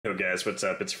Yo guys, what's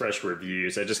up? It's Fresh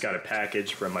Reviews. I just got a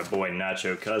package from my boy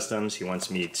Nacho Customs. He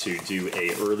wants me to do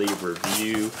a early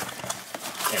review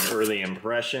and early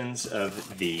impressions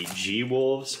of the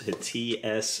G-Wolves Hati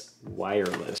S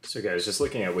wireless. So guys, just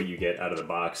looking at what you get out of the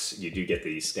box, you do get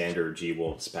the standard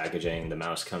G-Wolves packaging. The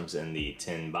mouse comes in the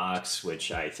tin box,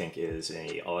 which I think is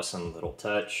an awesome little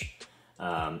touch.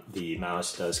 The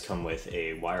mouse does come with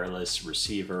a wireless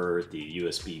receiver. The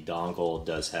USB dongle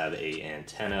does have an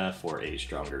antenna for a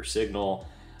stronger signal.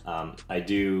 I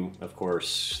do, of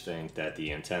course, think that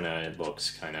the antenna looks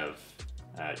kind of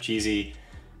cheesy,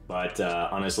 but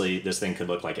honestly, this thing could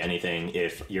look like anything.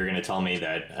 If you're going to tell me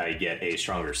that I get a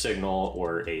stronger signal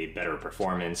or a better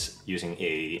performance using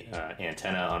a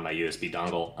antenna on my USB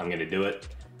dongle, I'm going to do it.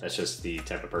 That's just the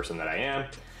type of person that I am.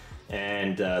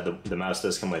 And the mouse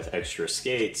does come with extra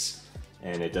skates,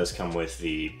 and it does come with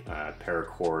the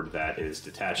paracord that is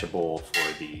detachable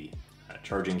for the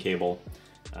charging cable,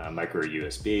 micro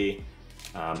USB.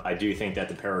 I do think that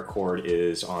the paracord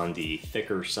is on the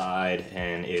thicker side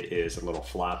and it is a little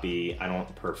floppy. I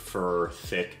don't prefer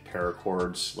thick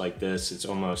paracords like this. It's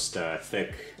almost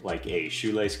thick like a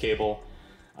shoelace cable.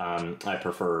 I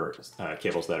prefer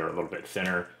cables that are a little bit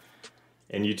thinner.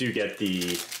 And you do get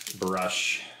the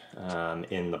brush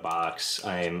in the box.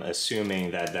 I'm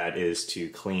assuming that that is to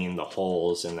clean the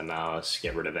holes in the mouse,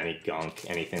 get rid of any gunk,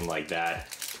 anything like that.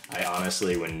 I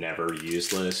honestly would never use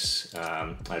this.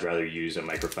 I'd rather use a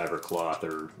microfiber cloth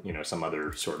or some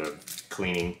other sort of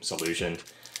cleaning solution.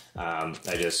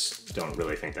 I just don't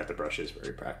really think that the brush is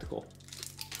very practical.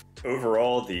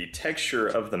 Overall, the texture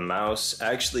of the mouse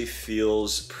actually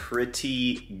feels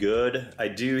pretty good. I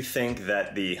do think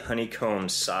that the honeycomb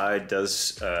side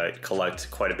does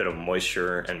collect quite a bit of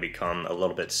moisture and become a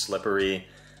little bit slippery.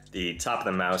 The top of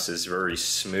the mouse is very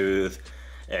smooth,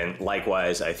 and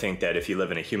likewise, I think that if you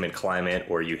live in a humid climate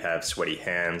or you have sweaty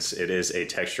hands, it is a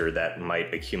texture that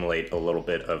might accumulate a little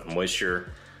bit of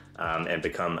moisture and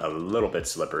become a little bit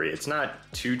slippery. It's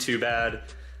not too bad,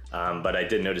 but I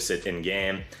did notice it in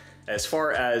game. As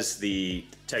far as the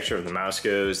texture of the mouse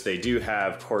goes, they do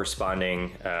have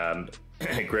corresponding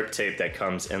grip tape that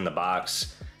comes in the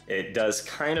box. It does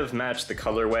kind of match the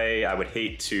colorway. I would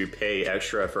hate to pay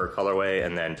extra for a colorway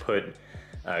and then put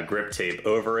grip tape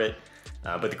over it.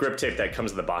 But the grip tape that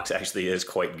comes in the box actually is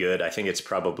quite good. I think it's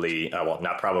probably, well,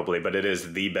 not probably, but it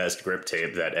is the best grip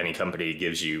tape that any company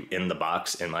gives you in the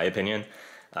box, in my opinion.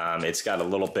 It's got a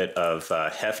little bit of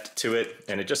heft to it,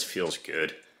 and it just feels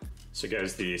good. So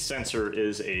guys, the sensor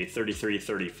is a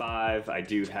 3335. I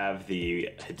do have the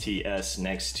Hati S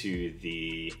next to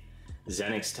the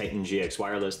Zenix Titan GX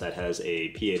wireless that has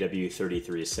a PAW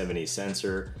 3370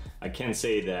 sensor. I can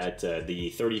say that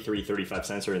the 3335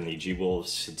 sensor in the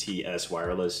G-Wolves Hati S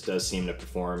wireless does seem to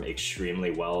perform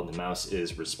extremely well. The mouse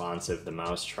is responsive, the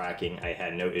mouse tracking. I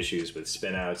had no issues with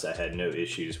spinouts. I had no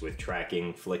issues with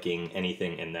tracking, flicking,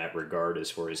 anything in that regard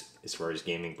as far as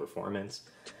gaming performance.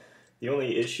 The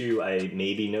only issue I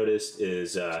maybe noticed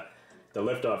is the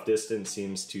liftoff distance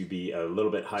seems to be a little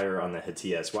bit higher on the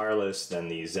Hati S wireless than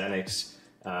the Zenix.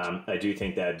 I do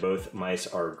think that both mice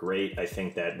are great. I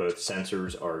think that both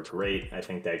sensors are great. I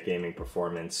think that gaming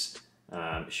performance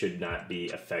should not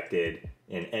be affected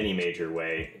in any major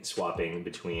way swapping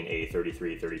between a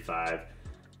 3335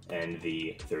 and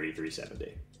the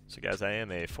 3370. So guys, I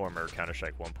am a former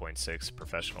Counter-Strike 1.6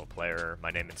 professional player.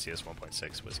 My name in CS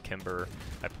 1.6 was Kimber.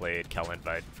 I played Cal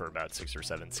Invite for about 6 or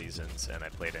 7 seasons, and I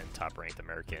played in top-ranked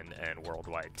American and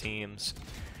worldwide teams.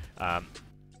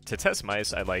 To test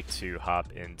mice, I like to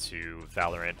hop into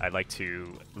Valorant. I like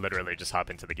to literally just hop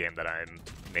into the game that I'm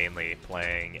mainly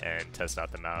playing and test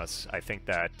out the mouse. I think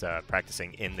that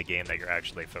practicing in the game that you're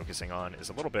actually focusing on is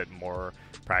a little bit more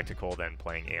practical than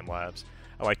playing aim labs.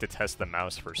 I like to test the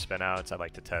mouse for spinouts. I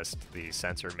like to test the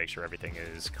sensor, make sure everything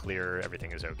is clear,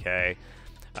 everything is okay.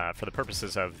 For the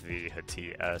purposes of the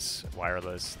Hati S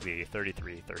wireless, the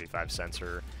 3335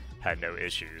 sensor had no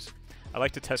issues. I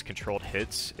like to test controlled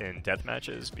hits in death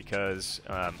matches because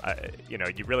you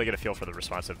really get a feel for the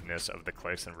responsiveness of the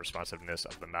clicks and responsiveness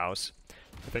of the mouse.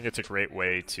 I think it's a great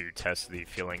way to test the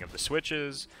feeling of the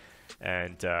switches,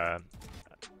 and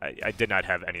I did not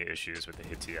have any issues with the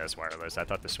Hati S wireless. I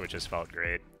thought the switches felt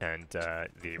great, and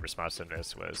the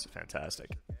responsiveness was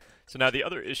fantastic. So now the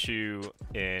other issue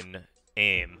in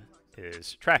aim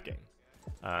is tracking.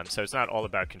 So it's not all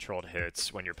about controlled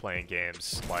hits when you're playing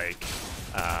games like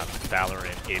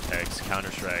Valorant, Apex,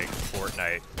 Counter-Strike,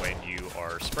 Fortnite, when you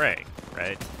are spraying,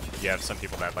 right? You have some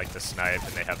people that like to snipe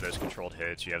and they have those controlled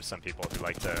hits. You have some people who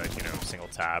like to, single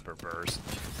tap or burst.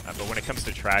 But when it comes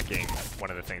to tracking,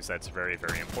 one of the things that's very,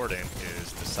 very important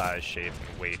is the size, shape,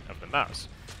 and weight of the mouse.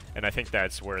 And I think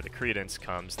that's where the credence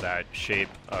comes, that shape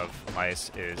of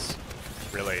mice is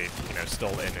really,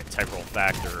 still an integral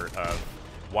factor of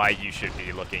why you should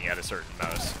be looking at a certain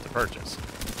mouse to purchase.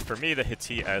 For me, the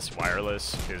Hati S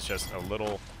wireless is just a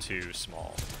little too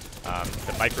small.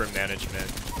 The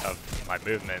micromanagement of my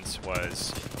movements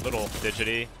was a little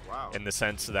fidgety, in the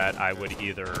sense that I would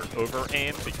either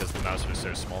over-aim because the mouse was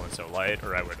so small and so light,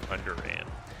 or I would under-aim.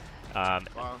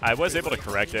 I was able to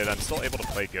correct it. I'm still able to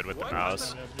play good with the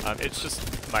mouse. It's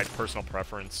just my personal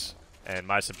preference and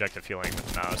my subjective feeling with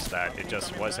the mouse that it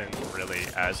just wasn't really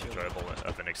as enjoyable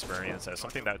of an experience as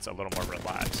something that's a little more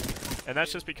relaxed. And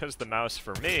that's just because the mouse,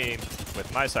 for me,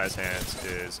 with my size hands,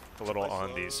 is a little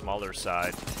on the smaller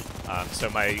side. So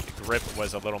my grip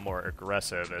was a little more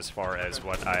aggressive as far as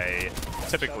what I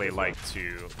typically like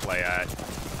to play at,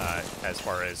 as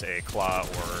far as a claw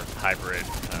or hybrid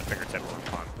fingertip or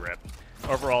palm grip.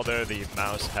 Overall, though, the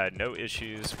mouse had no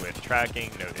issues with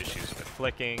tracking, no issues with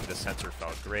flicking. The sensor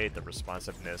felt great. The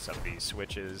responsiveness of the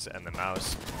switches and the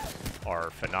mouse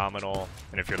are phenomenal.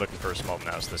 And if you're looking for a small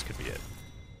mouse, this could be it.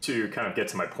 To kind of get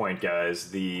to my point, guys,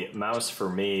 the mouse for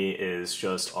me is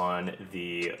just on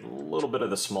the little bit of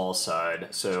the small side.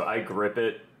 So I grip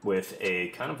it with a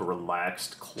kind of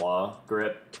relaxed claw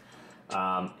grip.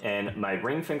 And my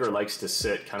ring finger likes to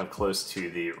sit kind of close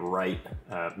to the right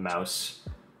mouse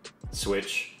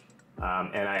switch,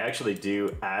 and I actually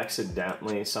do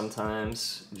accidentally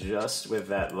sometimes, just with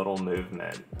that little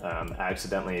movement,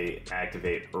 accidentally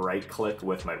activate right click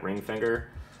with my ring finger,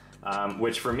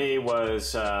 which for me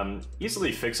was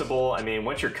easily fixable. I mean,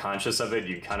 once you're conscious of it,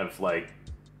 you kind of like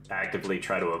actively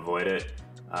try to avoid it,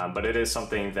 but it is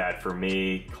something that for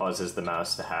me causes the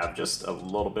mouse to have just a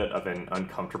little bit of an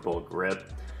uncomfortable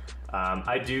grip.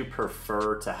 I do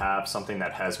prefer to have something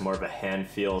that has more of a hand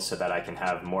feel so that I can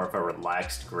have more of a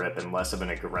relaxed grip and less of an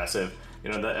aggressive.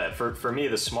 For me,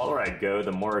 the smaller I go,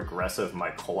 the more aggressive my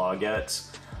claw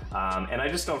gets. And I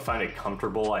just don't find it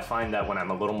comfortable. I find that when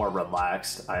I'm a little more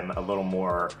relaxed, I'm a little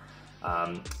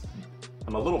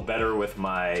better with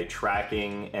my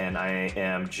tracking, and I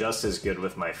am just as good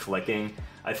with my flicking.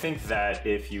 I think that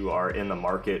if you are in the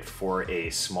market for a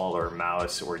smaller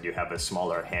mouse or you have a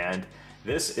smaller hand,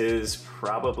 this is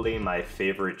probably my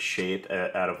favorite shape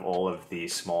out of all of the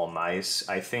small mice.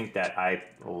 I think that I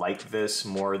like this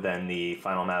more than the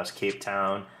Final Mouse Cape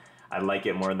Town. I like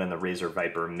it more than the Razer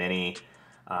Viper Mini.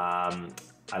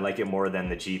 I like it more than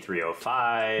the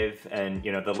G305, and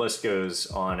the list goes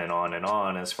on and on and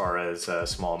on as far as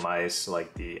small mice,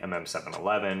 like the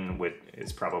MM711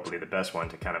 is probably the best one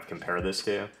to kind of compare this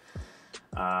to.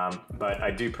 But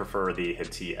I do prefer the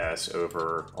Hati S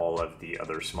over all of the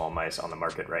other small mice on the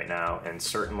market right now, and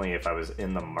certainly if I was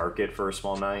in the market for a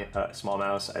small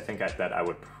mouse, I think that I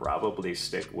would probably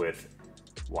stick with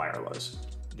wireless.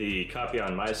 The copy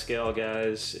on my scale,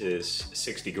 guys, is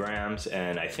 60 grams,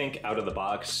 and I think out of the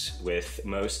box with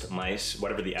most mice,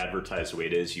 whatever the advertised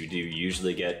weight is, you do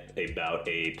usually get about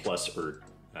a plus or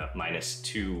minus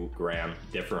 2 gram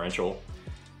differential.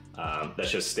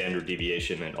 That's just standard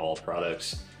deviation in all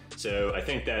products. So I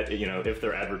think that, if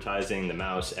they're advertising the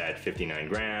mouse at 59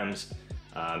 grams,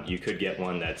 you could get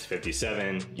one that's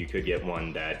 57, you could get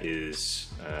one that is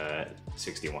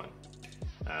 61.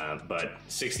 But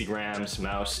 60 grams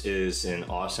mouse is an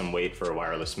awesome weight for a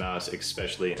wireless mouse,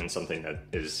 especially in something that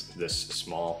is this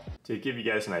small. To give you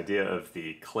guys an idea of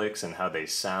the clicks and how they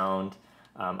sound,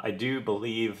 I do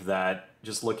believe that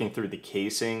just looking through the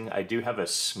casing, I do have a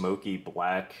smoky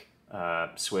black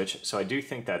switch, so I do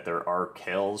think that there are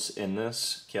Kales in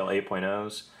this, Kale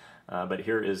 8.0s, but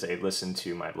here is a listen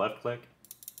to my left click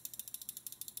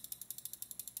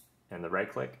and the right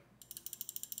click.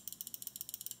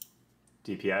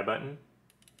 DPI button,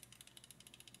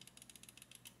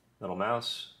 little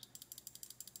mouse,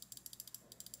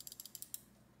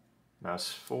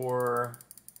 mouse 4,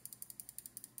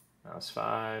 mouse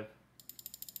 5,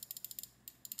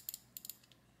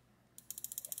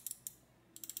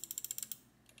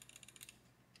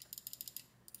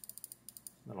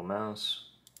 little mouse,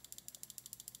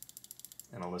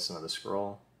 and I'll listen to the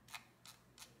scroll.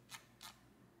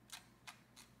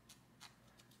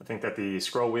 I think that the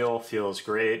scroll wheel feels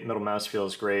great, middle mouse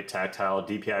feels great, tactile,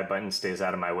 DPI button stays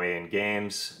out of my way in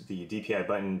games. The DPI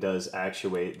button does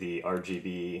actuate the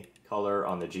RGB color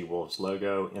on the G-Wolves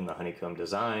logo in the honeycomb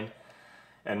design,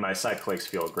 and my side clicks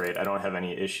feel great. I don't have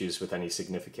any issues with any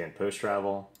significant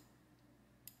post-travel.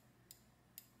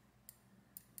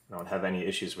 I don't have any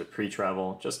issues with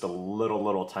pre-travel, just a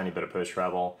little tiny bit of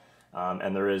post-travel,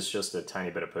 and there is just a tiny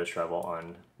bit of post-travel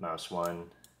on mouse 1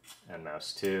 and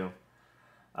mouse 2.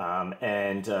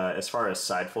 As far as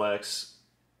side flex,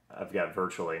 I've got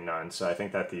virtually none. So I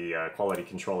think that the quality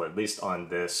control, at least on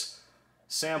this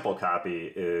sample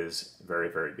copy, is very,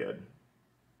 very good.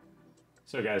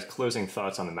 So guys, closing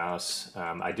thoughts on the mouse.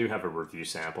 I do have a review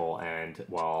sample, and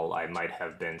while I might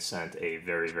have been sent a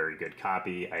very, very good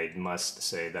copy, I must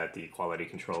say that the quality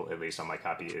control, at least on my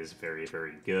copy, is very,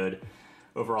 very good.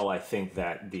 Overall, I think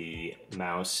that the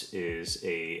mouse is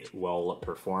a well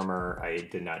performer. I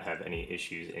did not have any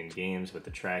issues in games with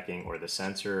the tracking or the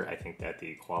sensor. I think that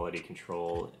the quality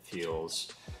control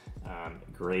feels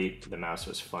great. The mouse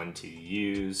was fun to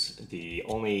use. The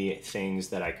only things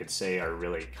that I could say are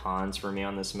really cons for me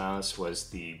on this mouse was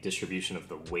the distribution of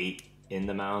the weight in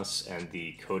the mouse and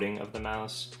the coating of the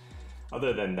mouse.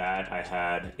 Other than that, I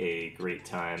had a great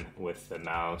time with the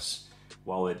mouse.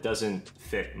 While it doesn't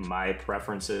fit my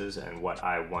preferences and what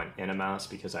I want in a mouse,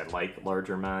 because I like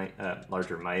larger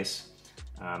mice,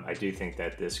 I do think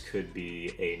that this could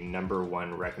be a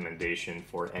 #1 recommendation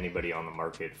for anybody on the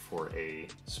market for a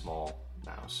small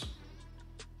mouse.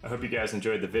 I hope you guys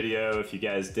enjoyed the video. If you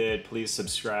guys did, please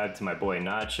subscribe to my boy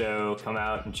Nacho. Come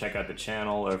out and check out the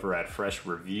channel over at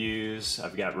FreshReviews.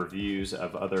 I've got reviews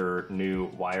of other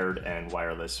new wired and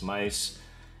wireless mice,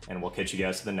 and we'll catch you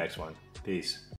guys to the next one. Peace.